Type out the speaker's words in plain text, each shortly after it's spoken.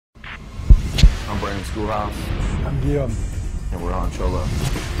Brandon Schoolhouse. I'm Guillaume. And we're on Cholo.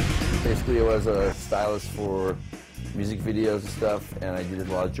 Basically, I was a stylist for music videos and stuff, and I did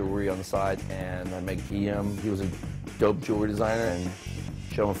a lot of jewelry on the side. And I met Guillaume. He was a dope jewelry designer, and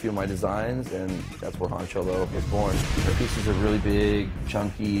showed him a few of my designs, and that's where Cholo was born. Our pieces are really big,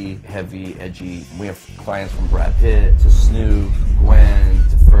 chunky, heavy, edgy. We have clients from Brad Pitt to Snoop, Gwen,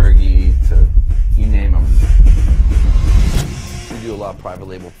 to Fergie, to you name them. We do a lot of private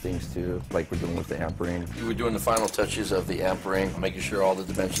label things too, like we're doing with the AMP ring. We're doing the final touches of the AMP ring, making sure all the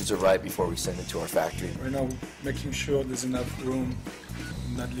dimensions are right before we send it to our factory. Right now, making sure there's enough room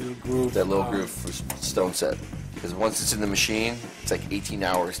in that little groove. That little groove for stone set. Because once it's in the machine, it's like 18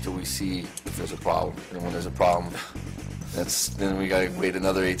 hours till we see if there's a problem. And when there's a problem, then we gotta wait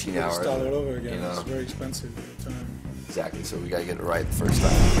another 18 hours. Start it over again. You know? It's very expensive at the time. Exactly, so we gotta get it right the first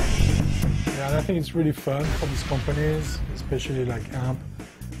time. Yeah, and I think it's really fun for these companies, especially like AMP.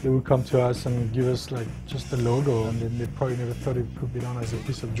 They would come to us and give us like just a logo, and then they probably never thought it could be done as a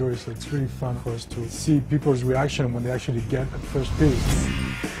piece of jewelry. So it's really fun for us to see people's reaction when they actually get a first piece.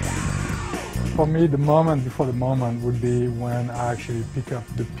 For me, the moment before the moment would be when I actually pick up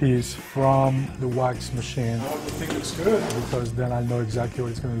the piece from the wax machine. I hope the thing looks good. Because then I know exactly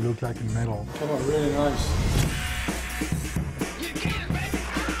what it's going to look like in metal. Come on, really nice.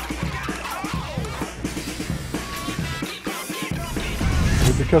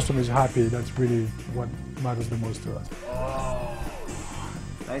 If the customer is happy, that's really what matters the most to us. Oh,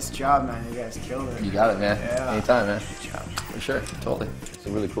 nice job, man. You guys killed it. You got it, man. Yeah. Anytime, man. Good job. For sure, totally. It's a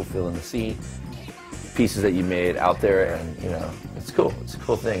really cool feeling to see pieces that you made out there, and you know, it's cool. It's a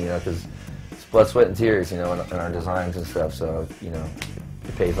cool thing, you know, because it's blood, sweat, and tears, you know, in our designs and stuff. So you know,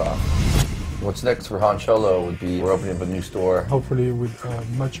 it pays off. What's next for Cholo would be we're opening up a new store. Hopefully with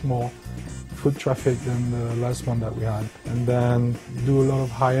much more foot traffic than the last one that we had, and then do a lot of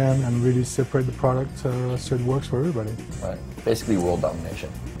high-end and really separate the product so it works for everybody. Right. Basically, world domination.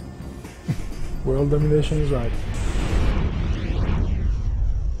 World domination is right.